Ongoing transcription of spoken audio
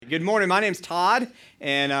Good morning. My name's Todd,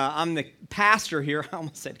 and I'm the pastor here. I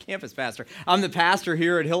almost said campus pastor. I'm the pastor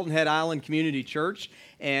here at Hilton Head Island Community Church,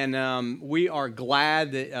 and we are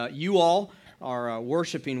glad that you all are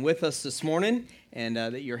worshiping with us this morning and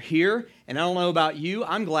that you're here. And I don't know about you,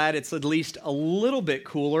 I'm glad it's at least a little bit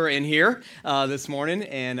cooler in here this morning,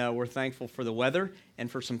 and we're thankful for the weather and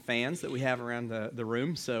for some fans that we have around the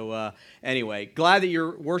room. So anyway, glad that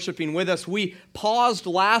you're worshiping with us. We paused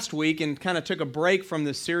last week and kind of took a break from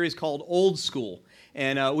this series called Old School.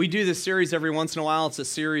 And we do this series every once in a while. It's a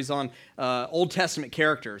series on Old Testament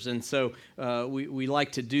characters. And so we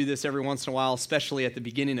like to do this every once in a while, especially at the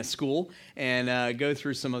beginning of school, and go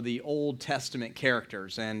through some of the Old Testament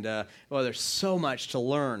characters. And, well, there's so much to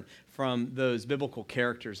learn from those biblical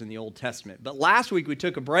characters in the Old Testament. But last week we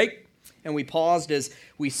took a break. And we paused as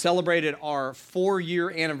we celebrated our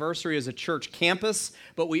 4-year anniversary as a church campus,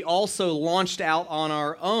 but we also launched out on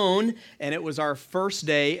our own, and it was our first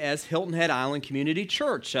day as Hilton Head Island Community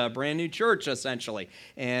Church, a brand new church, essentially.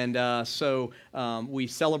 And so we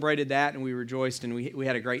celebrated that, and we rejoiced, and we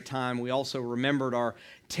had a great time. We also remembered our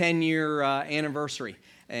 10-year anniversary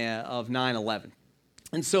of 9/11.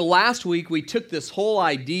 And so last week, we took this whole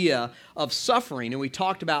idea of suffering, and we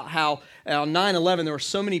talked about how on 9/11, there were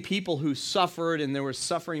so many people who suffered, and there was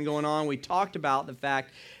suffering going on. We talked about the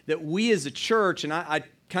fact that we as a church, and I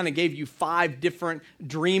kind of gave you 5 different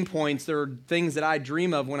dream points. There are things that I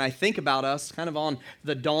dream of when I think about us, kind of on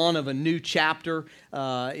the dawn of a new chapter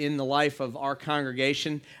in the life of our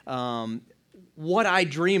congregation. What I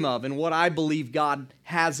dream of and what I believe God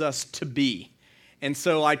has us to be. And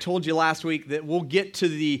so I told you last week that we'll get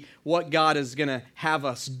to what God is going to have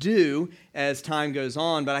us do as time goes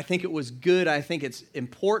on, but I think it was good. I think it's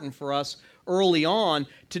important for us early on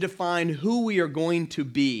to define who we are going to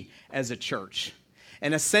be as a church.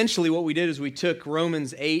 And essentially what we did is we took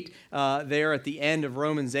Romans 8 there at the end of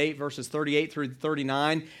Romans 8, verses 38 through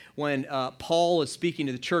 39, when Paul is speaking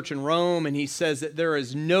to the church in Rome, and he says that there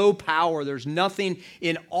is no power, there's nothing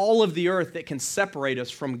in all of the earth that can separate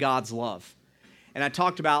us from God's love. And I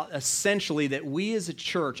talked about essentially that we as a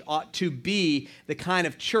church ought to be the kind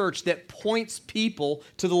of church that points people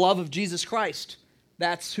to the love of Jesus Christ.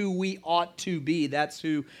 That's who we ought to be. That's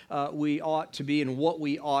who we ought to be and what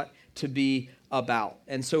we ought to be about.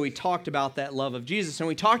 And so we talked about that love of Jesus, and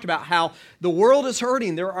we talked about how the world is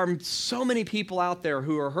hurting. There are so many people out there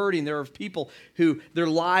who are hurting. There are people who their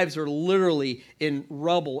lives are literally in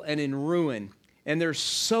rubble and in ruin, and there's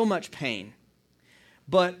so much pain.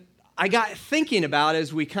 But I got thinking about,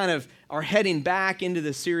 as we kind of are heading back into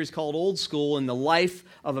this series called Old School and the life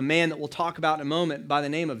of a man that we'll talk about in a moment by the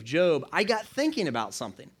name of Job, I got thinking about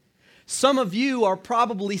something. Some of you are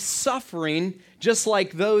probably suffering just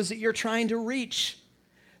like those that you're trying to reach.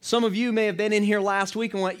 Some of you may have been in here last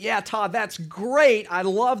week and went, yeah, Todd, that's great. I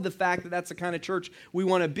love the fact that that's the kind of church we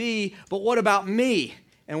want to be, but what about me?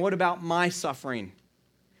 And what about my suffering?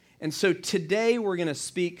 And so today we're going to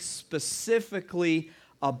speak specifically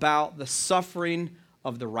about the suffering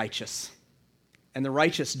of the righteous. And the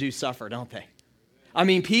righteous do suffer, don't they? I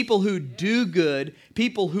mean, people who do good,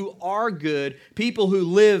 people who are good, people who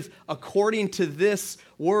live according to this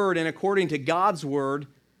word and according to God's word,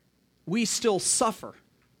 we still suffer,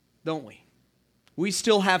 don't we? We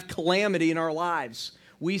still have calamity in our lives.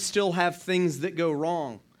 We still have things that go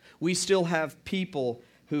wrong. We still have people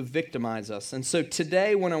who victimize us. And so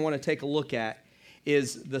today, what I want to take a look at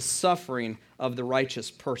is the suffering of the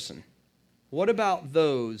righteous person. What about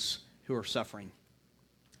those who are suffering,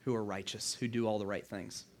 who are righteous, who do all the right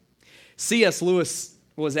things? C.S. Lewis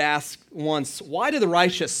was asked once, why do the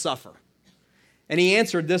righteous suffer? And he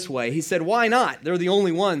answered this way. He said, why not? They're the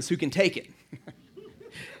only ones who can take it.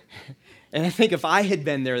 And I think if I had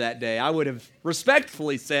been there that day, I would have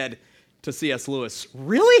respectfully said to C.S. Lewis,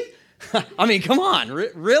 really? I mean, come on,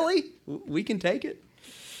 really? We can take it?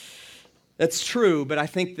 That's true, but I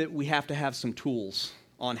think that we have to have some tools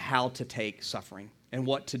on how to take suffering and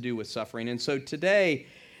what to do with suffering. And so today,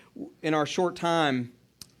 in our short time,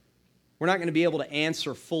 we're not going to be able to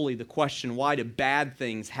answer fully the question, why do bad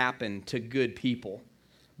things happen to good people?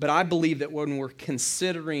 But I believe that when we're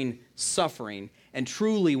considering suffering, and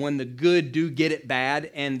truly when the good do get it bad,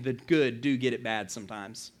 and the good do get it bad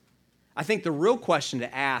sometimes, I think the real question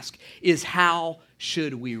to ask is, how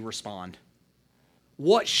should we respond?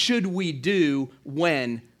 What should we do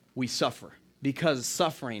when we suffer? Because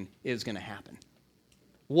suffering is going to happen.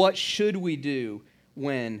 What should we do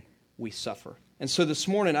when we suffer? And so this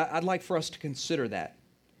morning, I'd like for us to consider that.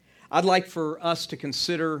 I'd like for us to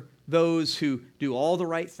consider those who do all the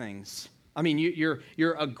right things I mean, you're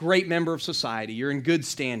a great member of society. You're in good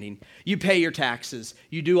standing. You pay your taxes.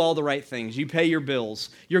 You do all the right things. You pay your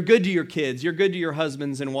bills. You're good to your kids. You're good to your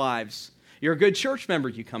husbands and wives. You're a good church member.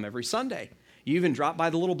 You come every Sunday. You even drop by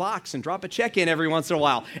the little box and drop a check in every once in a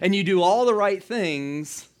while. And you do all the right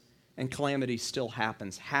things, and calamity still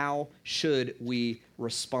happens. How should we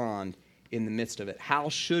respond in the midst of it? How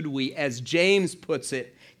should we, as James puts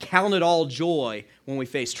it, count it all joy when we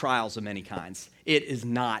face trials of many kinds? It is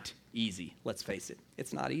not easy. Let's face it.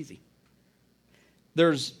 It's not easy.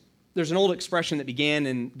 There's an old expression that began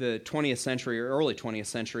in the 20th century or early 20th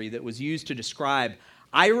century that was used to describe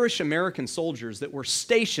Irish American soldiers that were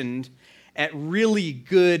stationed at really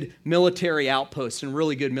good military outposts and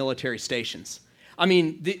really good military stations. I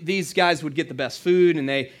mean, these guys would get the best food, and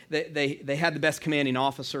they had the best commanding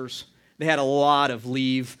officers. They had a lot of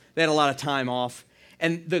leave. They had a lot of time off.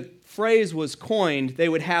 And the phrase was coined, they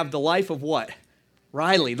would have the life of what?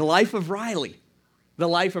 Riley, the life of Riley. The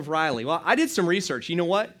life of Riley. Well, I did some research. You know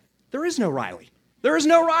what? There is no Riley. There is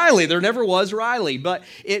no Riley. There never was Riley. But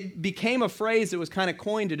it became a phrase that was kind of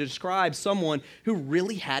coined to describe someone who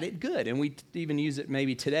really had it good. And we even use it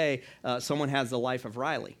maybe today. Someone has the life of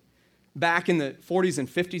Riley. Back in the 40s and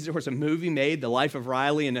 50s, there was a movie made, The Life of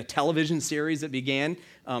Riley, and a television series that began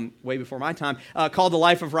way before my time called The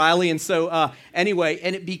Life of Riley. And so anyway,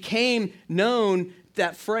 and it became known,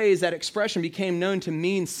 that phrase, that expression became known to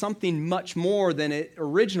mean something much more than it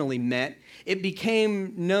originally meant. It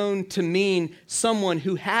became known to mean someone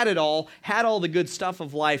who had it all, had all the good stuff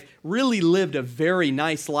of life, really lived a very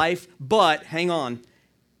nice life, but, hang on,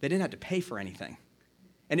 they didn't have to pay for anything.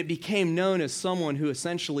 And it became known as someone who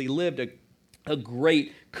essentially lived a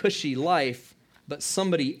great, cushy life, but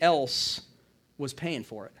somebody else was paying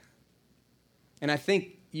for it. And I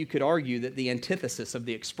think you could argue that the antithesis of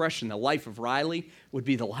the expression, the life of Riley, would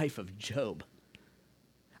be the life of Job.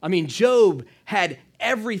 I mean, Job had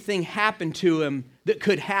everything happen to him that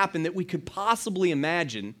could happen, that we could possibly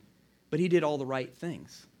imagine, but he did all the right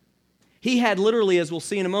things. He had literally, as we'll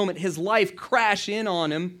see in a moment, his life crash in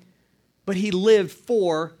on him, but he lived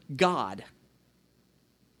for God.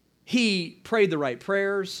 He prayed the right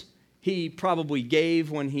prayers. He probably gave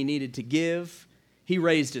when he needed to give. He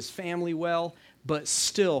raised his family well, but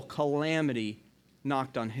still calamity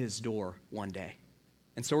knocked on his door one day.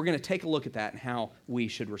 And so we're going to take a look at that and how we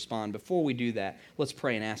should respond. Before we do that, let's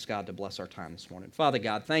pray and ask God to bless our time this morning. Father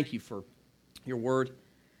God, thank you for your word.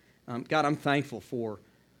 God, I'm thankful for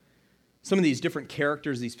some of these different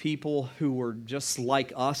characters, these people who were just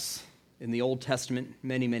like us in the Old Testament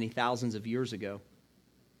many, many thousands of years ago.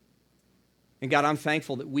 And God, I'm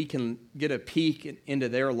thankful that we can get a peek into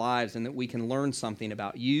their lives and that we can learn something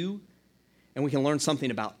about you, and we can learn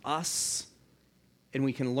something about us, and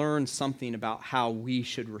we can learn something about how we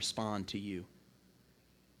should respond to you.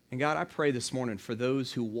 And God, I pray this morning for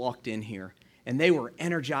those who walked in here and they were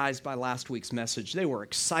energized by last week's message. They were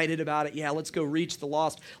excited about it. Yeah, let's go reach the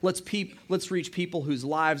lost. Let's reach people whose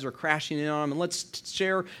lives are crashing in on them, and let's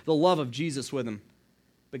share the love of Jesus with them.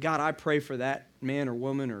 But God, I pray for that man or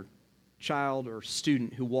woman or child or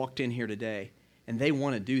student who walked in here today, and they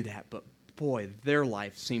want to do that, but boy, their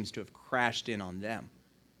life seems to have crashed in on them.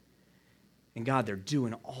 And God, they're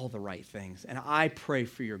doing all the right things. And I pray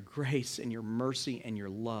for your grace and your mercy and your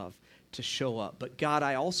love to show up. But God,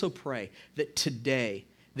 I also pray that today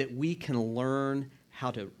that we can learn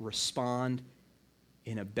how to respond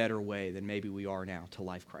in a better way than maybe we are now to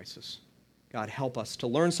life crisis. God, help us to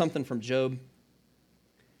learn something from Job.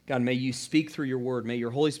 God, may you speak through your word. May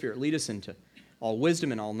your Holy Spirit lead us into all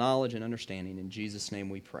wisdom and all knowledge and understanding. In Jesus' name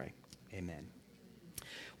we pray. Amen.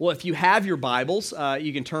 Well, if you have your Bibles,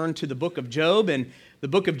 you can turn to the book of Job, and the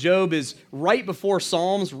book of Job is right before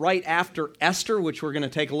Psalms, right after Esther, which we're going to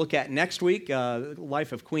take a look at next week, the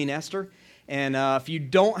life of Queen Esther. And if you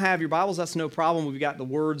don't have your Bibles, that's no problem. We've got the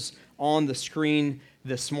words on the screen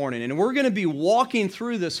this morning. And we're going to be walking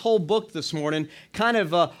through this whole book this morning, kind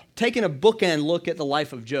of taking a bookend look at the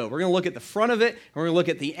life of Job. We're going to look at the front of it, and we're going to look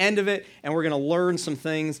at the end of it, and we're going to learn some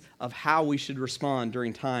things of how we should respond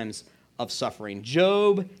during times of suffering.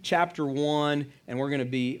 Job chapter 1, and we're going to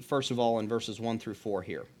be, first of all, in verses 1 through 4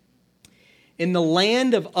 here. In the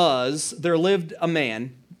land of Uz, there lived a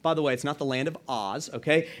man. By the way, it's not the land of Oz,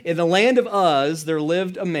 okay? In the land of Uz, there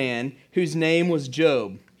lived a man whose name was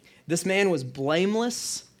Job. This man was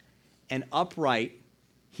blameless and upright.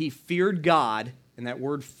 He feared God, and that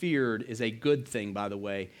word feared is a good thing, by the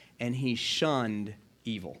way, and he shunned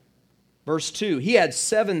evil. Verse 2, he had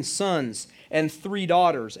 7 sons and 3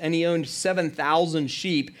 daughters, and he owned 7,000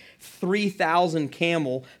 sheep, 3,000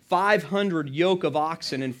 camel, 500 yoke of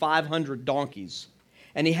oxen, and 500 donkeys.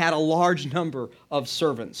 And he had a large number of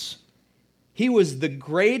servants. He was the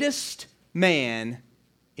greatest man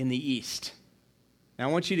in the East. Now,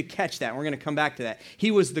 I want you to catch that. We're going to come back to that.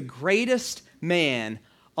 He was the greatest man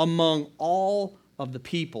among all of the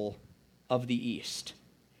people of the East.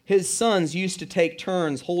 His sons used to take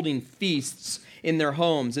turns holding feasts in their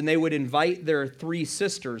homes, and they would invite their 3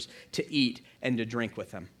 sisters to eat and to drink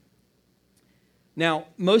with them. Now,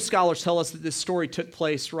 most scholars tell us that this story took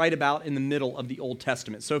place right about in the middle of the Old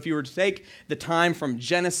Testament. So if you were to take the time from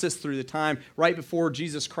Genesis through the time right before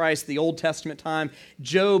Jesus Christ, the Old Testament time,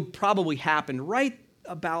 Job probably happened right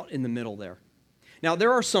about in the middle there. Now,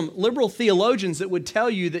 there are some liberal theologians that would tell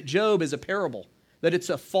you that Job is a parable, that it's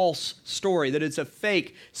a false story, that it's a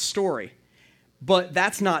fake story. But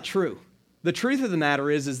that's not true. The truth of the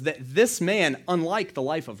matter is that this man, unlike the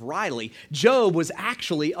life of Riley, Job was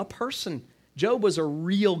actually a person. Job was a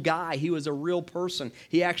real guy. He was a real person.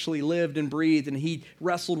 He actually lived and breathed, and he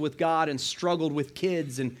wrestled with God and struggled with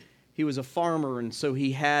kids, and he was a farmer, and so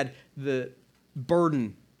he had the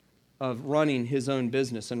burden of running his own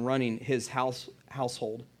business and running his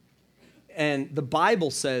household. And the Bible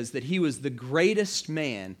says that he was the greatest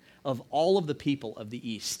man of all of the people of the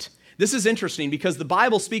East. This is interesting because the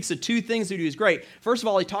Bible speaks of 2 things that he was great. First of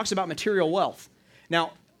all, he talks about material wealth.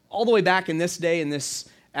 Now, all the way back in this day, in this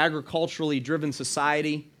agriculturally driven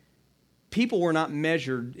society, people were not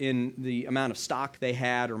measured in the amount of stock they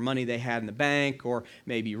had or money they had in the bank or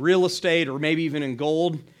maybe real estate or maybe even in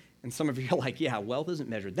gold. And some of you are like, yeah, wealth isn't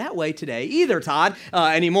measured that way today either, Todd,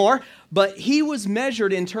 anymore. But he was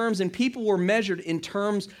measured in terms, and people were measured in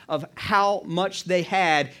terms of how much they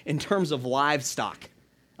had in terms of livestock.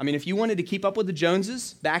 I mean, if you wanted to keep up with the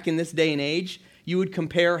Joneses back in this day and age, you would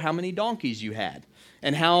compare how many donkeys you had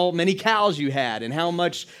and how many cows you had and how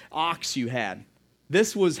much ox you had.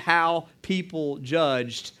 This was how people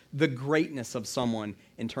judged the greatness of someone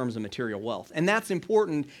in terms of material wealth. And that's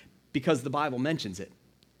important because the Bible mentions it.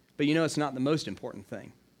 But you know, it's not the most important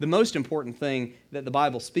thing. The most important thing that the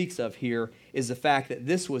Bible speaks of here is the fact that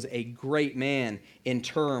this was a great man in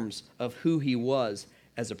terms of who he was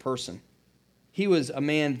as a person. He was a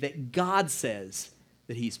man that God says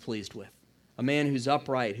that he's pleased with. A man who's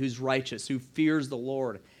upright, who's righteous, who fears the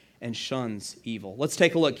Lord and shuns evil. Let's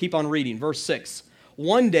take a look. Keep on reading. Verse 6.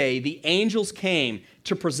 One day the angels came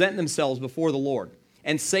to present themselves before the Lord,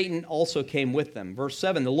 and Satan also came with them. Verse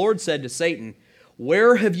 7. The Lord said to Satan,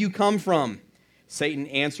 "Where have you come from?" Satan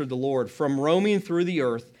answered the Lord, "From roaming through the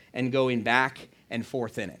earth and going back and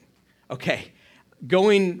forth in it." Okay,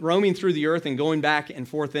 roaming through the earth and going back and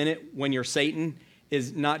forth in it when you're Satan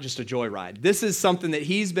is not just a joyride. This is something that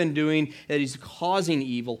he's been doing, that he's causing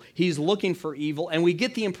evil. He's looking for evil, and we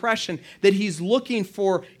get the impression that he's looking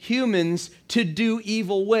for humans to do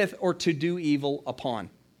evil with or to do evil upon.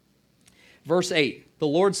 Verse 8, the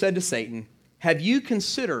Lord said to Satan, "Have you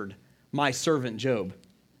considered my servant Job?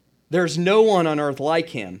 There's no one on earth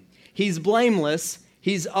like him. He's blameless,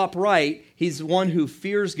 he's upright, he's one who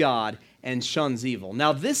fears God and shuns evil."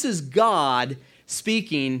 Now, this is God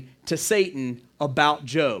speaking to Satan about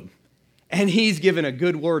Job. And he's given a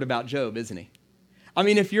good word about Job, isn't he? I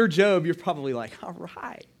mean, if you're Job, you're probably like, all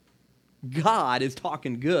right, God is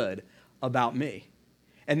talking good about me.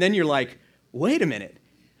 And then you're like, wait a minute,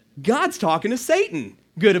 God's talking to Satan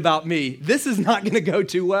good about me. This is not going to go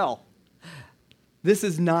too well. This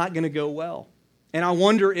is not going to go well. And I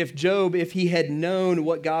wonder if Job, if he had known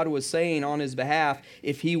what God was saying on his behalf,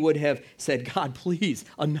 if he would have said, "God, please,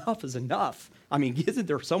 enough is enough. I mean, isn't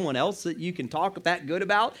there someone else that you can talk that good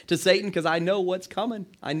about to Satan? Because I know what's coming.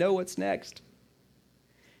 I know what's next."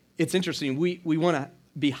 It's interesting. We want to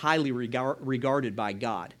be highly regarded by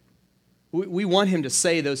God. We want him to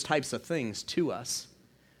say those types of things to us.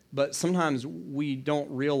 But sometimes we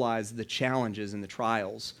don't realize the challenges and the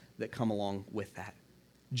trials that come along with that.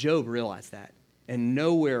 Job realized that. And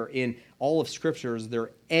nowhere in all of Scripture is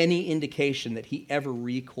there any indication that he ever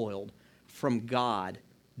recoiled from God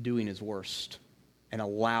doing his worst and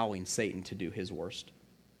allowing Satan to do his worst.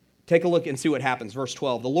 Take a look and see what happens. Verse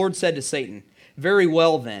 12, the Lord said to Satan, "Very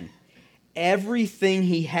well then, everything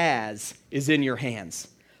he has is in your hands.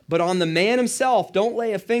 But on the man himself, don't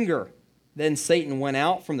lay a finger." Then Satan went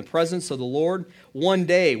out from the presence of the Lord. One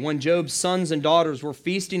day, when Job's sons and daughters were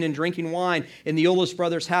feasting and drinking wine in the oldest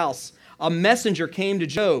brother's house, a messenger came to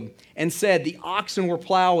Job and said, "The oxen were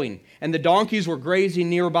plowing, and the donkeys were grazing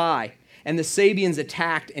nearby, and the Sabeans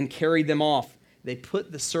attacked and carried them off. They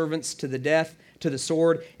put the servants to the death, to the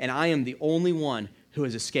sword, and I am the only one who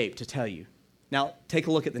has escaped to tell you." Now, take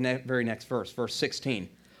a look at the very next verse, verse 16.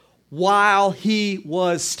 While he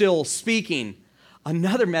was still speaking,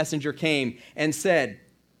 another messenger came and said,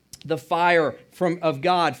 The fire of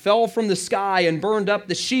God fell from the sky and burned up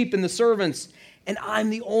the sheep and the servants, and I'm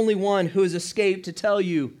the only one who has escaped to tell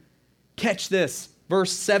you. Catch this,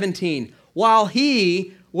 verse 17. While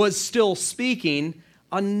he was still speaking,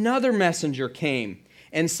 another messenger came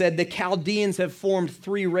and said, the Chaldeans have formed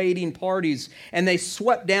 3 raiding parties, and they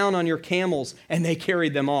swept down on your camels, and they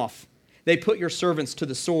carried them off. They put your servants to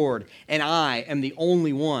the sword, and I am the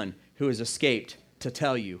only one who has escaped to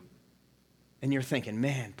tell you. And you're thinking,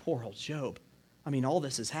 man, poor old Job. I mean, all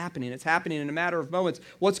this is happening. It's happening in a matter of moments.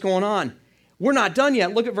 What's going on? We're not done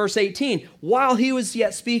yet. Look at verse 18. While he was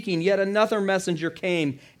yet speaking, yet another messenger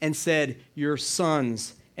came and said, your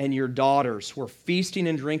sons and your daughters were feasting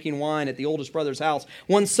and drinking wine at the oldest brother's house,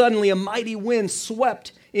 when suddenly a mighty wind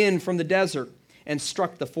swept in from the desert and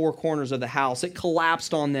struck the 4 corners of the house. It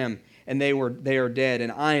collapsed on them, and they are dead,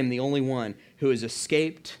 and I am the only one who has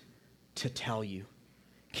escaped to tell you.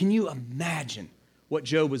 Can you imagine what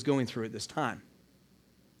Job was going through at this time?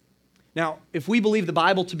 Now, if we believe the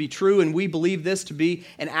Bible to be true and we believe this to be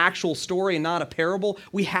an actual story and not a parable,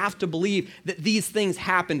 we have to believe that these things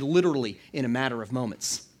happened literally in a matter of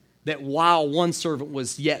moments. That while one servant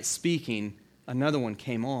was yet speaking, another one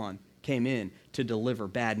came in to deliver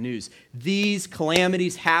bad news. These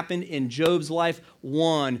calamities happened in Job's life,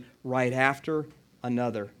 one right after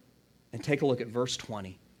another. And take a look at verse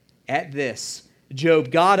 20. At this,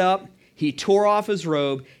 Job got up, he tore off his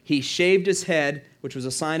robe, he shaved his head, which was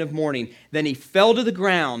a sign of mourning. Then he fell to the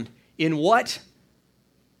ground in what?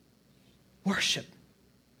 Worship.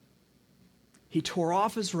 He tore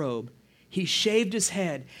off his robe, he shaved his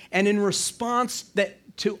head, and in response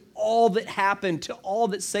to all that happened, to all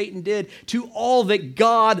that Satan did, to all that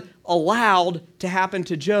God allowed to happen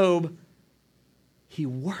to Job, he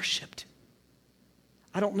worshiped.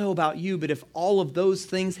 I don't know about you, but if all of those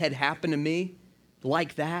things had happened to me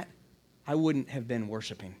like that, I wouldn't have been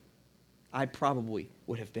worshiping. I probably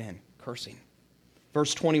would have been cursing.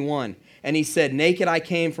 Verse 21, and he said, naked I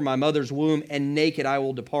came from my mother's womb, and naked I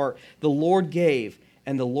will depart. The Lord gave,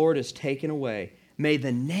 and the Lord has taken away. May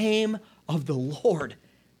the name of the Lord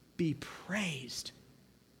be praised.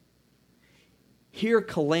 Here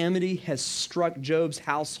calamity has struck Job's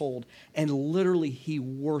household, and literally he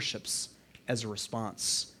worships as a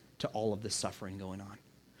response to all of this suffering going on.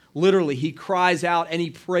 Literally, he cries out and he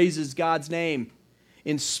praises God's name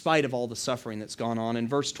in spite of all the suffering that's gone on. And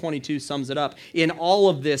verse 22 sums it up. In all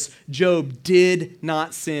of this, Job did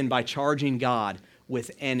not sin by charging God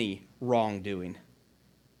with any wrongdoing.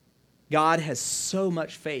 God has so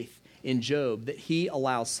much faith in Job that he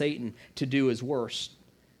allows Satan to do his worst.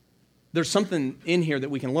 There's something in here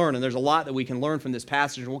that we can learn, and there's a lot that we can learn from this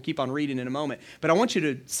passage, and we'll keep on reading in a moment. But I want you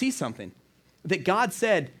to see something. That God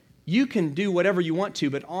said, you can do whatever you want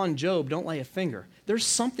to, but on Job, don't lay a finger. There's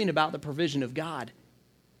something about the provision of God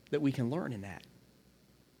that we can learn in that.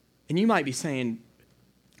 And you might be saying,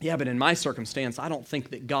 yeah, but in my circumstance, I don't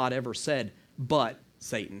think that God ever said, but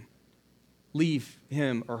Satan. Leave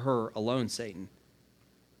him or her alone, Satan.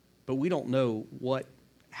 But we don't know what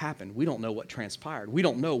happened. We don't know what transpired. We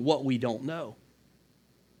don't know what we don't know.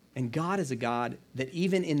 And God is a God that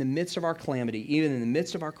even in the midst of our calamity, even in the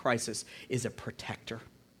midst of our crisis, is a protector.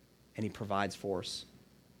 And he provides for us.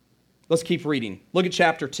 Let's keep reading. Look at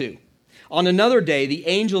chapter 2. On another day, the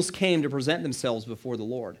angels came to present themselves before the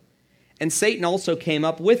Lord. And Satan also came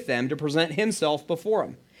up with them to present himself before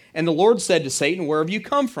him. And the Lord said to Satan, where have you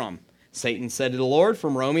come from? Satan said to the Lord,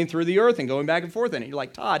 from roaming through the earth and going back and forth in it. You're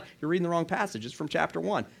like, Todd, you're reading the wrong passage. It's from chapter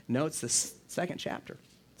 1. No, it's the second chapter.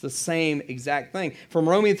 It's the same exact thing. From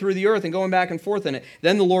roaming through the earth and going back and forth in it.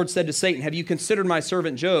 Then the Lord said to Satan, have you considered my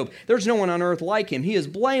servant Job? There's no one on earth like him. He is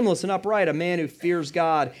blameless and upright, a man who fears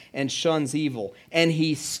God and shuns evil. And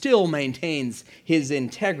he still maintains his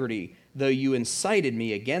integrity, though you incited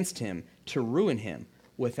me against him to ruin him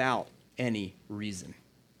without any reason.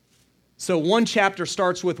 So one chapter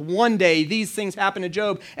starts with one day, these things happen to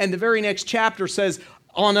Job, and the very next chapter says,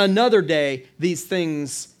 on another day, these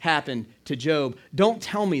things happened to Job. Don't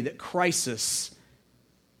tell me that crisis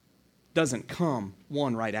doesn't come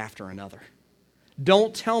one right after another.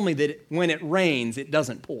 Don't tell me that when it rains, it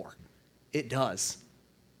doesn't pour. It does.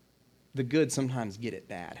 The good sometimes get it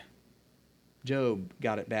bad. Job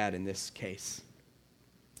got it bad in this case.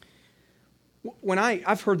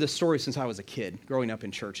 I've heard this story since I was a kid, growing up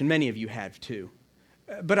in church, and many of you have too.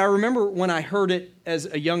 But I remember when I heard it as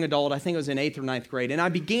a young adult, I think it was in 8th or 9th grade, and I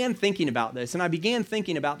began thinking about this, and I began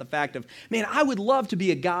thinking about the fact of, man, I would love to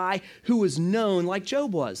be a guy who was known like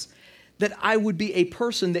Job was, that I would be a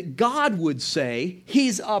person that God would say,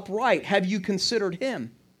 he's upright, have you considered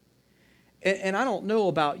him? And I don't know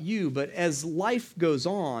about you, but as life goes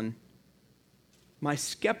on, my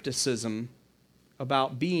skepticism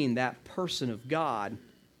about being that person of God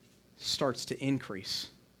starts to increase.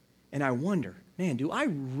 And I wonder, man, do I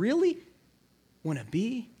really want to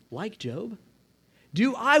be like Job?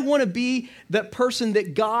 Do I want to be that person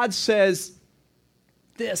that God says,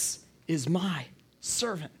 this is my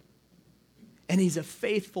servant, and he's a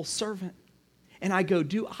faithful servant? And I go,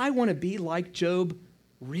 do I want to be like Job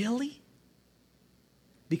really?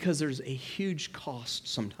 Because there's a huge cost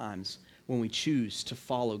sometimes when we choose to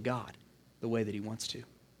follow God the way that he wants to.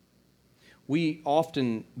 We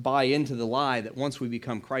often buy into the lie that once we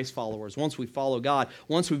become Christ followers, once we follow God,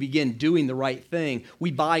 once we begin doing the right thing,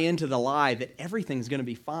 we buy into the lie that everything's going to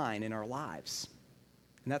be fine in our lives.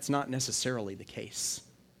 And that's not necessarily the case.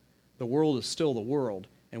 The world is still the world,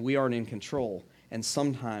 and we aren't in control. And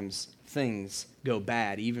sometimes things go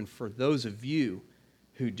bad, even for those of you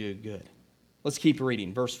who do good. Let's keep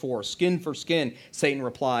reading. Verse 4, skin for skin, Satan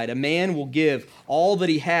replied. A man will give all that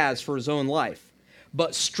he has for his own life.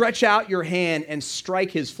 But stretch out your hand and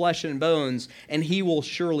strike his flesh and bones, and he will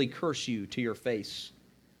surely curse you to your face.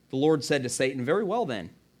 The Lord said to Satan, very well then,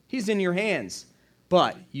 he's in your hands,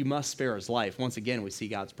 but you must spare his life. Once again, we see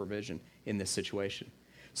God's provision in this situation.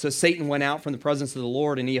 So Satan went out from the presence of the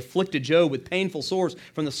Lord, and he afflicted Job with painful sores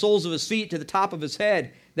from the soles of his feet to the top of his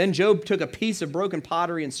head. Then Job took a piece of broken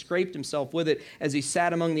pottery and scraped himself with it as he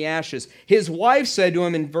sat among the ashes. His wife said to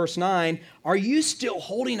him in verse 9, are you still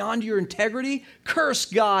holding on to your integrity? Curse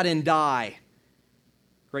God and die.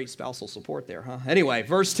 Great spousal support there, huh? Anyway,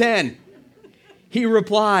 verse 10, he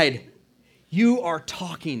replied, you are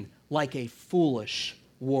talking like a foolish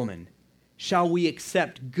woman. Shall we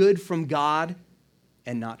accept good from God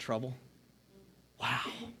and not trouble? Wow,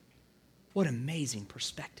 what amazing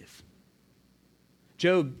perspective.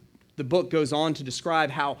 Job, the book goes on to describe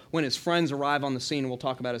how when his friends arrive on the scene, and we'll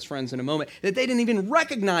talk about his friends in a moment, that they didn't even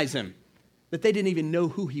recognize him, that they didn't even know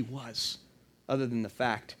who he was, other than the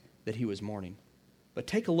fact that he was mourning. But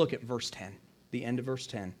take a look at verse 10, the end of verse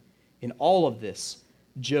 10. In all of this,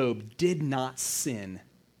 Job did not sin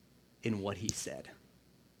in what he said.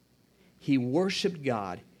 He worshiped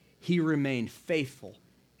God, he remained faithful,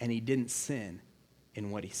 and he didn't sin in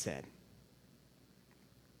what he said.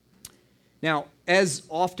 Now, as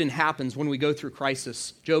often happens when we go through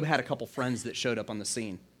crisis, Job had a couple friends that showed up on the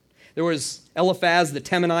scene. There was Eliphaz the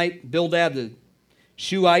Temanite, Bildad the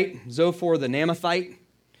Shuhite, Zophar the Naamathite.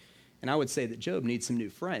 And I would say that Job needs some new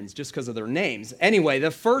friends just because of their names. Anyway, the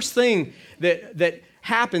first thing that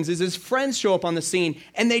happens is his friends show up on the scene,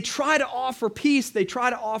 and they try to offer peace. They try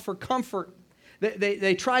to offer comfort.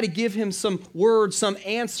 They try to give him some word, some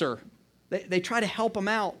answer. They try to help him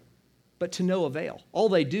out, but to no avail. All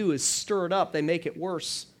they do is stir it up. They make it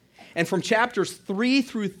worse. And from chapters 3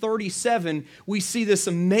 through 37, we see this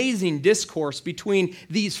amazing discourse between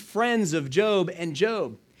these friends of Job and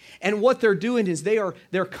Job. And what they're doing is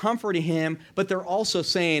they're comforting him, but they're also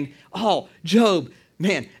saying, oh, Job,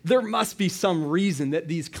 man, there must be some reason that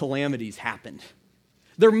these calamities happened.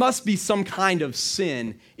 There must be some kind of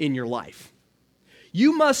sin in your life.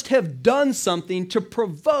 You must have done something to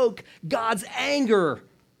provoke God's anger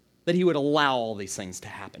that he would allow all these things to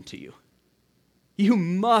happen to you. You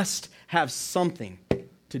must have something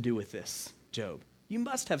to do with this, Job. You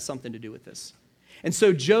must have something to do with this. And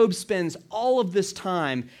so Job spends all of this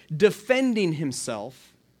time defending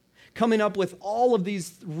himself, coming up with all of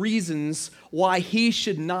these reasons why he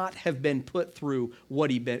should not have been put through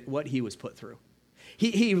what he was put through.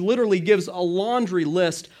 He literally gives a laundry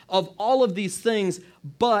list of all of these things,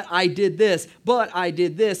 but I did this,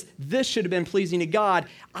 this should have been pleasing to God,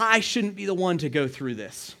 I shouldn't be the one to go through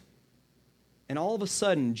this. And all of a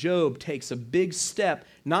sudden, Job takes a big step,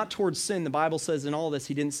 not towards sin. The Bible says in all this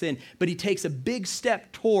he didn't sin, but he takes a big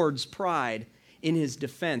step towards pride. In his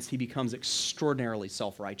defense, he becomes extraordinarily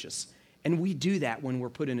self-righteous. And we do that when we're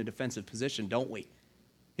put in a defensive position, don't we?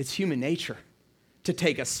 It's human nature to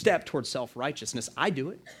take a step towards self-righteousness. I do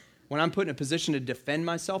it. When I'm put in a position to defend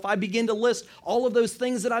myself, I begin to list all of those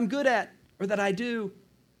things that I'm good at or that I do.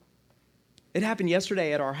 It happened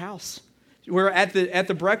yesterday at our house. We're at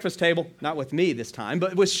the breakfast table, not with me this time,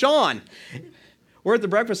 but with Sean. We're at the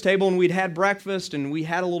breakfast table, and we'd had breakfast, and we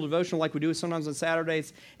had a little devotional like we do sometimes on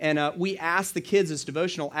Saturdays, and we asked the kids, this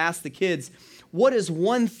devotional asked the kids, what is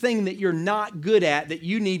one thing that you're not good at that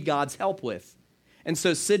you need God's help with? And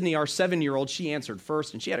so Sydney, our 7-year-old, she answered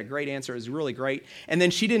first, and she had a great answer. It was really great. And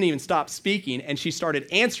then she didn't even stop speaking, and she started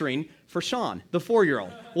answering for Sean, the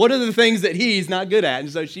 4-year-old. What are the things that he's not good at?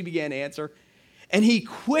 And so she began to answer. And he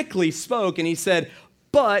quickly spoke, and he said,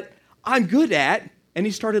 but I'm good at, and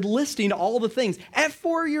he started listing all the things. At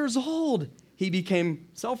 4 years old, he became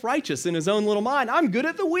self-righteous in his own little mind. I'm good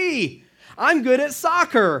at the Wii. I'm good at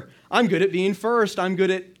soccer. I'm good at being first. I'm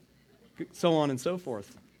good at so on and so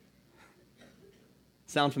forth.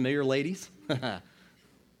 Sound familiar, ladies?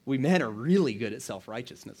 We men are really good at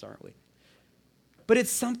self-righteousness, aren't we? But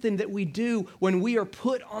it's something that we do when we are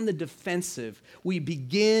put on the defensive. We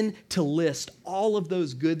begin to list all of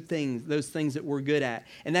those good things, those things that we're good at.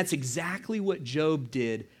 And that's exactly what Job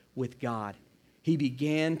did with God. He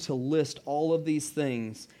began to list all of these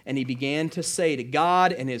things, and he began to say to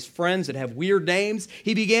God and his friends that have weird names,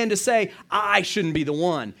 he began to say, I shouldn't be the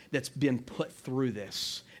one that's been put through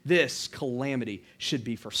this. This calamity should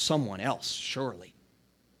be for someone else, surely.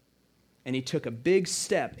 And he took a big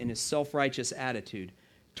step in his self-righteous attitude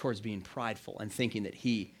towards being prideful and thinking that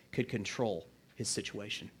he could control his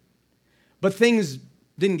situation. But things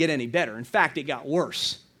didn't get any better. In fact, it got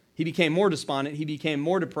worse. He became more despondent. He became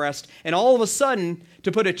more depressed. And all of a sudden,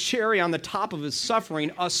 to put a cherry on the top of his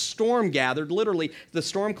suffering, a storm gathered. Literally, the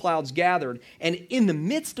storm clouds gathered. And in the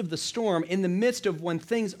midst of the storm, in the midst of when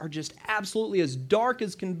things are just absolutely as dark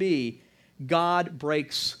as can be, God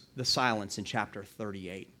breaks the silence in chapter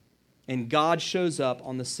 38. And God shows up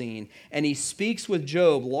on the scene, and he speaks with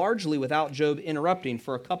Job, largely without Job interrupting,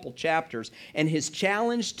 for a couple chapters. And his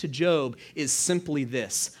challenge to Job is simply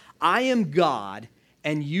this: I am God,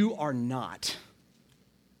 and you are not.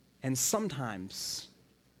 And sometimes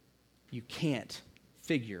you can't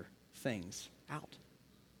figure things out.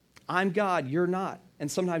 I'm God, you're not.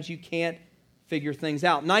 And sometimes you can't figure things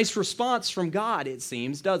out. Nice response from God, it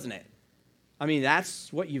seems, doesn't it? I mean,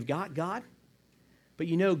 that's what you've got, God? But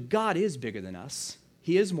you know, God is bigger than us.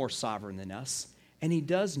 He is more sovereign than us, and he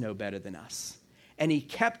does know better than us. And he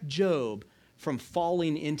kept Job from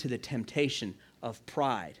falling into the temptation of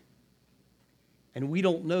pride. And we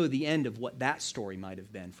don't know the end of what that story might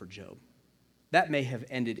have been for Job. That may have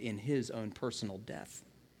ended in his own personal death.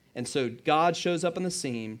 And so God shows up on the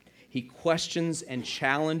scene. He questions and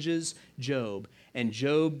challenges Job, and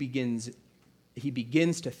Job begins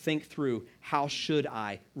to think through, how should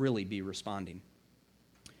I really be responding?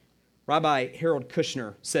 Rabbi Harold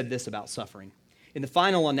Kushner said this about suffering. In the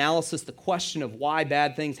final analysis, the question of why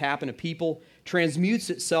bad things happen to people transmutes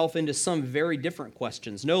itself into some very different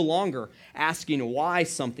questions, no longer asking why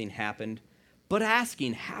something happened, but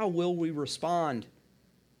asking how will we respond?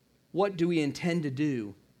 What do we intend to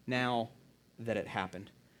do now that it happened?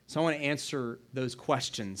 So I want to answer those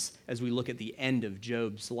questions as we look at the end of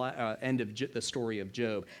the story of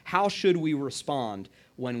Job. How should we respond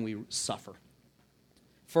when we suffer?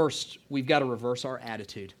 First, we've got to reverse our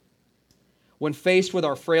attitude. When faced with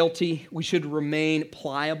our frailty, we should remain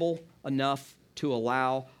pliable enough to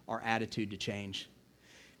allow our attitude to change.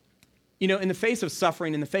 You know, in the face of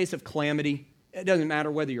suffering, in the face of calamity, it doesn't matter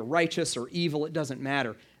whether you're righteous or evil, it doesn't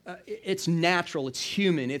matter. It's natural, it's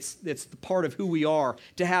human, it's the part of who we are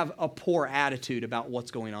to have a poor attitude about what's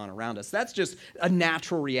going on around us. That's just a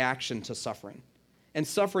natural reaction to suffering. And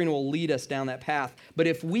suffering will lead us down that path. But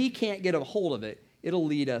if we can't get a hold of it, it'll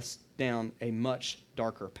lead us down a much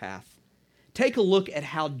darker path. Take a look at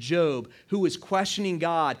how Job, who was questioning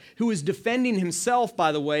God, who was defending himself,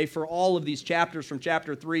 by the way, for all of these chapters from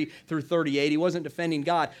chapter 3 through 38. He wasn't defending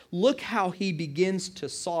God. Look how he begins to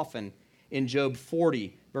soften in Job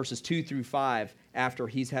 40, verses 2 through 5, after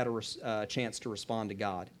he's had a chance to respond to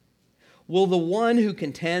God. Will the one who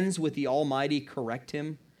contends with the Almighty correct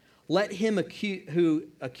him? Let him who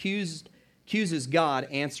accuses God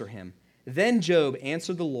answer him. Then Job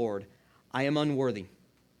answered the Lord, I am unworthy.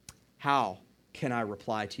 How can I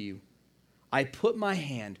reply to you? I put my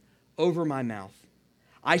hand over my mouth.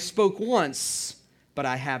 I spoke once, but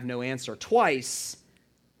I have no answer. Twice,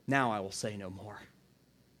 now I will say no more.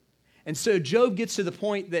 And so Job gets to the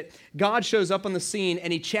point that God shows up on the scene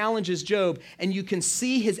and he challenges Job, and you can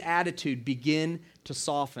see his attitude begin to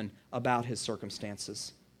soften about his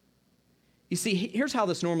circumstances. You see, here's how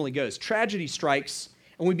this normally goes. Tragedy strikes,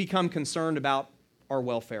 and we become concerned about our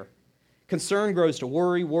welfare. Concern grows to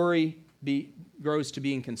worry. Worry grows to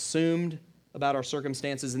being consumed about our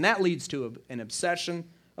circumstances. And that leads to an obsession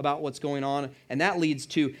about what's going on. And that leads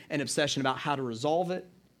to an obsession about how to resolve it.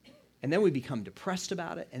 And then we become depressed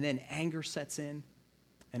about it. And then anger sets in.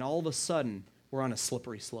 And all of a sudden, we're on a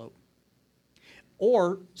slippery slope.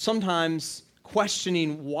 Or sometimes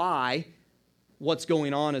questioning why what's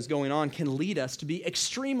going on is going on can lead us to be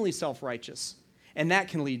extremely self-righteous. And that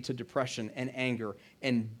can lead to depression and anger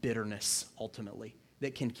and bitterness, ultimately,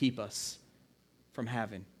 that can keep us from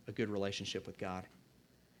having a good relationship with God.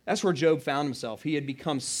 That's where Job found himself. He had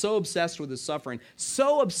become so obsessed with his suffering,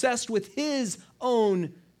 so obsessed with his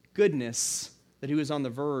own goodness, that he was on the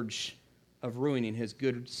verge of ruining his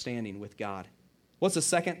good standing with God. What's the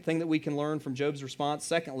second thing that we can learn from Job's response?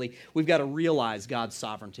 Secondly, we've got to realize God's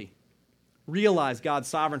sovereignty. Realize God's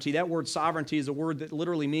sovereignty. That word sovereignty is a word that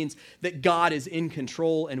literally means that God is in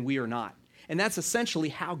control and we are not. And that's essentially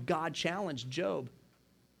how God challenged Job.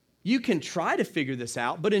 You can try to figure this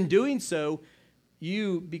out, but in doing so,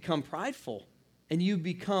 you become prideful and you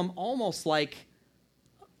become almost like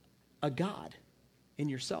a god in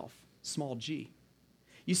yourself, small g.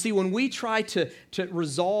 You see, when we try to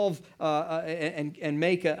resolve and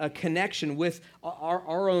make a connection with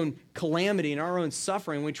our own calamity and our own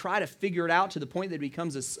suffering, we try to figure it out to the point that it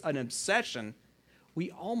becomes an obsession,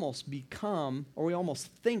 we almost become, or we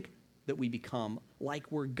almost think that we become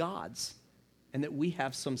like we're gods and that we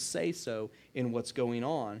have some say-so in what's going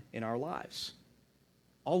on in our lives.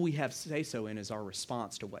 All we have say-so in is our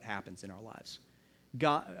response to what happens in our lives.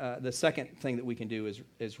 God, the second thing that we can do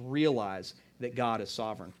is realize that God is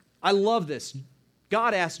sovereign. I love this.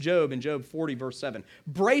 God asked Job in Job 40, verse 7,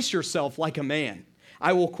 "Brace yourself like a man.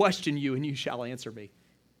 I will question you, and you shall answer me."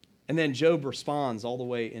 And then Job responds all the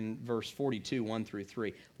way in verse 42, 1 through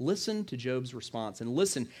 3. Listen to Job's response, and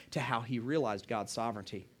listen to how he realized God's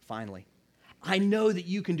sovereignty, finally. "I know that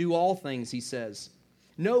you can do all things," he says.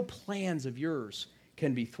 "No plans of yours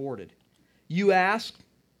can be thwarted. You ask,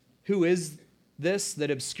 who is this that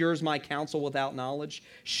obscures my counsel without knowledge?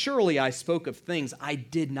 Surely I spoke of things I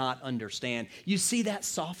did not understand." You see that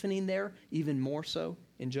softening there, even more so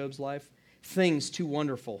in Job's life? Things too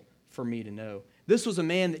wonderful for me to know. This was a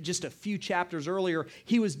man that just a few chapters earlier,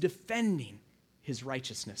 he was defending his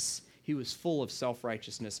righteousness. He was full of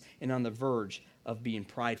self-righteousness and on the verge of being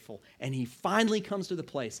prideful. And he finally comes to the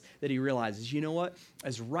place that he realizes, you know what?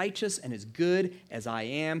 As righteous and as good as I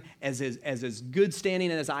am, as good standing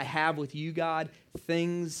as I have with you, God,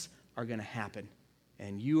 things are going to happen.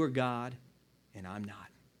 And you are God, and I'm not.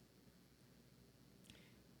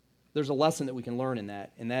 There's a lesson that we can learn in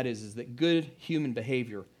that, and that is that good human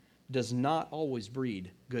behavior does not always breed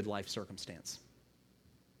good life circumstance.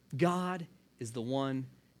 God is the one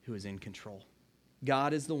who is in control.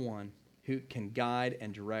 God is the one who can guide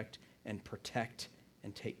and direct and protect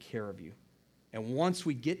and take care of you. And once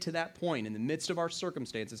we get to that point in the midst of our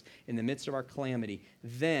circumstances, in the midst of our calamity,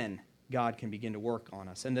 then God can begin to work on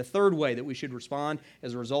us. And the third way that we should respond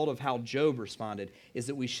as a result of how Job responded is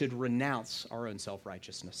that we should renounce our own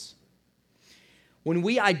self-righteousness. When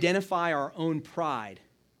we identify our own pride,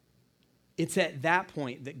 it's at that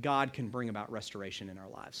point that God can bring about restoration in our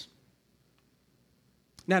lives.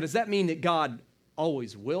 Now, does that mean that God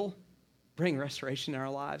always will bring restoration in our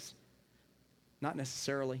lives? Not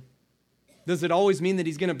necessarily. Does it always mean that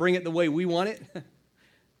he's going to bring it the way we want it?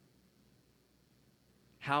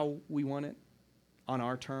 How we want it? On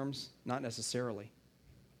our terms? Not necessarily.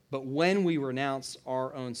 But when we renounce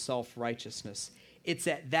our own self-righteousness, it's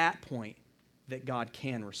at that point that God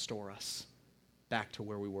can restore us back to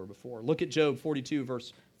where we were before. Look at Job 42,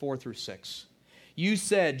 verse 4 through 6. "You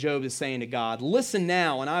said," Job is saying to God, "Listen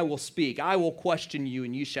now, and I will speak. I will question you,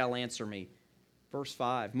 and you shall answer me." Verse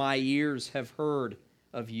 5, "My ears have heard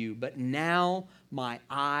of you, but now my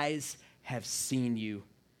eyes have seen you.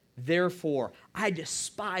 Therefore, I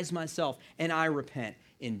despise myself, and I repent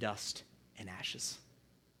in dust and ashes."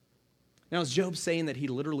 Now, is Job saying that he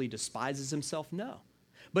literally despises himself? No.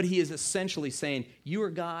 But he is essentially saying, you are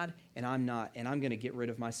God, and I'm not, and I'm going to get rid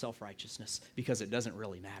of my self-righteousness because it doesn't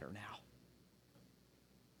really matter now.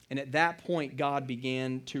 And at that point, God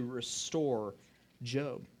began to restore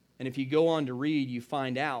Job. And if you go on to read, you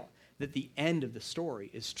find out that the end of the story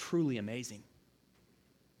is truly amazing.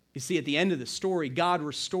 You see, at the end of the story, God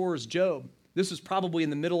restores Job. This was probably in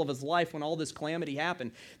the middle of his life when all this calamity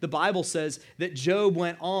happened. The Bible says that Job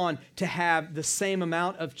went on to have the same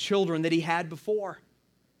amount of children that he had before.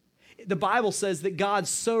 The Bible says that God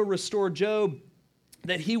so restored Job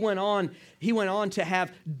that he went on to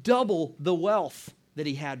have double the wealth that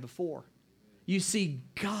he had before. You see,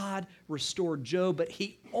 God restored Job, but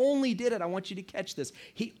he only did it, I want you to catch this,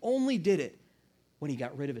 he only did it when he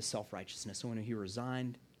got rid of his self-righteousness, when he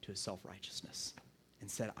resigned to his self-righteousness and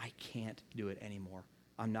said, I can't do it anymore.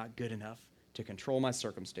 I'm not good enough to control my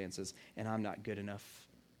circumstances, and I'm not good enough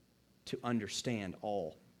to understand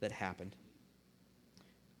all that happened.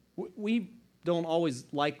 We don't always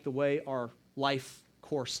like the way our life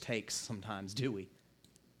course takes sometimes, do we?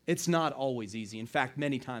 It's not always easy. In fact,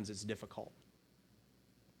 many times it's difficult.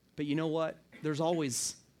 But you know what? There's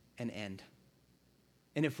always an end.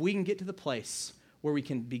 And if we can get to the place where we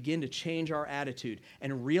can begin to change our attitude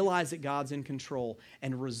and realize that God's in control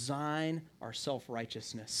and resign our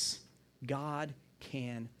self-righteousness, God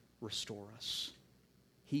can restore us.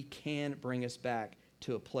 He can bring us back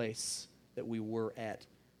to a place that we were at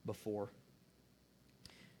before.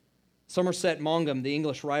 Somerset Maugham, the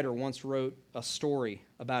English writer, once wrote a story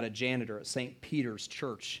about a janitor at St. Peter's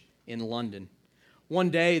Church in London. One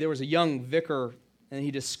day, there was a young vicar, and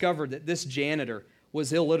he discovered that this janitor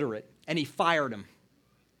was illiterate, and he fired him.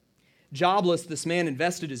 Jobless, this man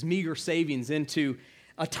invested his meager savings into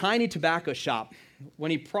a tiny tobacco shop.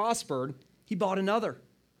 When he prospered, he bought another,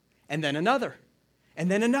 and then another,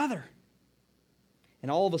 and then another.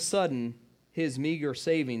 And all of a sudden, his meager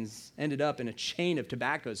savings ended up in a chain of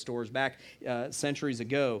tobacco stores back centuries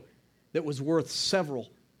ago that was worth several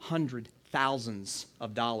hundred thousands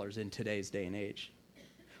of dollars in today's day and age.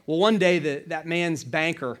 Well, one day that man's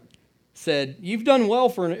banker said, "You've done well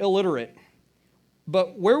for an illiterate,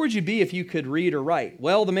 but where would you be if you could read or write?"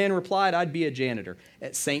 Well, the man replied, "I'd be a janitor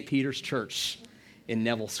at St. Peter's Church in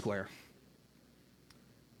Neville Square."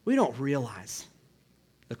 We don't realize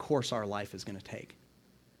the course our life is going to take.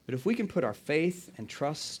 But if we can put our faith and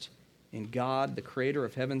trust in God, the creator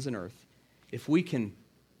of heavens and earth, if we can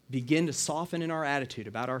begin to soften in our attitude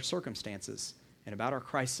about our circumstances and about our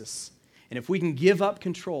crisis, and if we can give up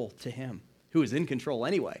control to him, who is in control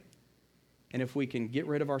anyway, and if we can get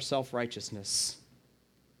rid of our self-righteousness,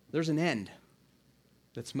 there's an end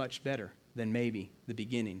that's much better than maybe the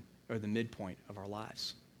beginning or the midpoint of our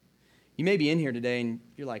lives. You may be in here today and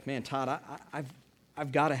you're like, "Man, Todd,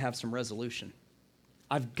 I've got to have some resolution.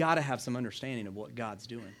 I've got to have some understanding of what God's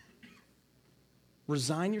doing."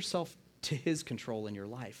 Resign yourself to his control in your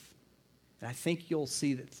life. And I think you'll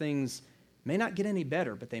see that things may not get any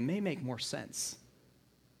better, but they may make more sense.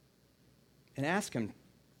 And ask him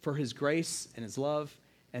for his grace and his love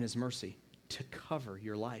and his mercy to cover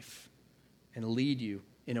your life and lead you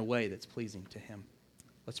in a way that's pleasing to him.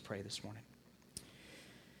 Let's pray this morning.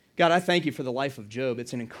 God, I thank you for the life of Job.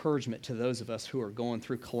 It's an encouragement to those of us who are going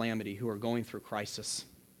through calamity, who are going through crisis.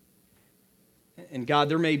 And God,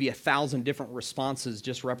 there may be 1,000 different responses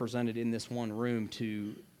just represented in this one room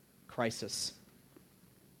to crisis.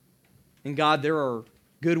 And God, there are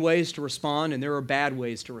good ways to respond and there are bad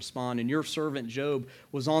ways to respond. And your servant Job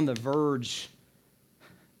was on the verge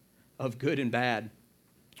of good and bad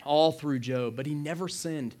all through Job, but he never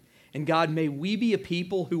sinned. And God, may we be a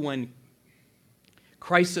people who, when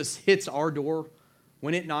crisis hits our door,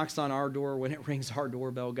 when it knocks on our door, when it rings our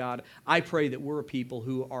doorbell, God, I pray that we're a people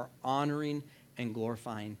who are honoring and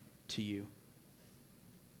glorifying to you.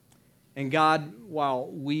 And God, while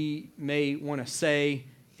we may want to say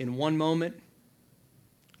in one moment,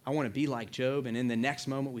 "I want to be like Job," and in the next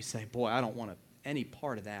moment we say, "Boy, I don't want any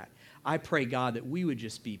part of that," I pray, God, that we would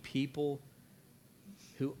just be people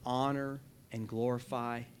who honor and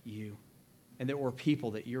glorify you, and that we're people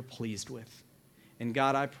that you're pleased with. And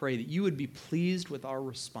God, I pray that you would be pleased with our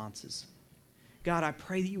responses. God, I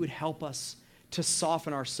pray that you would help us to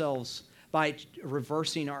soften ourselves by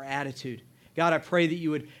reversing our attitude. God, I pray that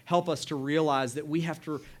you would help us to realize that we have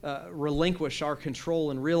to relinquish our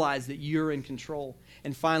control and realize that you're in control.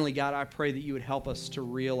 And finally, God, I pray that you would help us to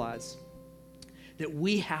realize that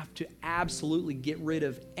we have to absolutely get rid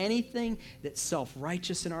of anything that's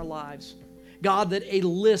self-righteous in our lives. God, that a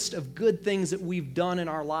list of good things that we've done in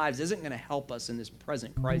our lives isn't going to help us in this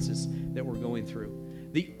present crisis that we're going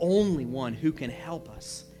through. The only one who can help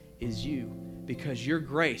us is you, because your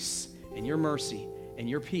grace and your mercy and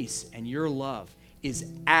your peace and your love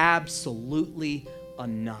is absolutely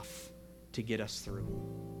enough to get us through.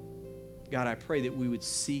 God, I pray that we would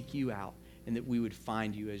seek you out and that we would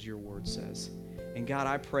find you, as your word says. And God,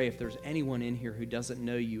 I pray if there's anyone in here who doesn't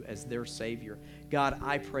know you as their Savior, God,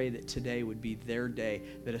 I pray that today would be their day,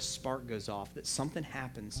 that a spark goes off, that something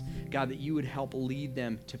happens. God, that you would help lead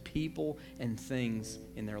them to people and things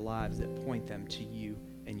in their lives that point them to you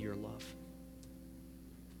and your love.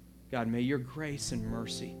 God, may your grace and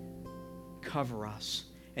mercy cover us.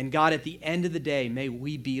 And God, at the end of the day, may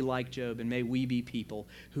we be like Job, and may we be people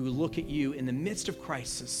who look at you in the midst of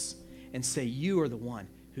crisis and say, you are the one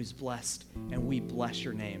who's blessed, and we bless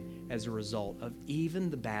your name as a result of even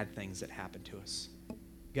the bad things that happen to us.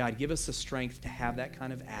 God, give us the strength to have that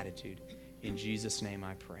kind of attitude. In Jesus' name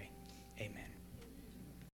I pray. Amen.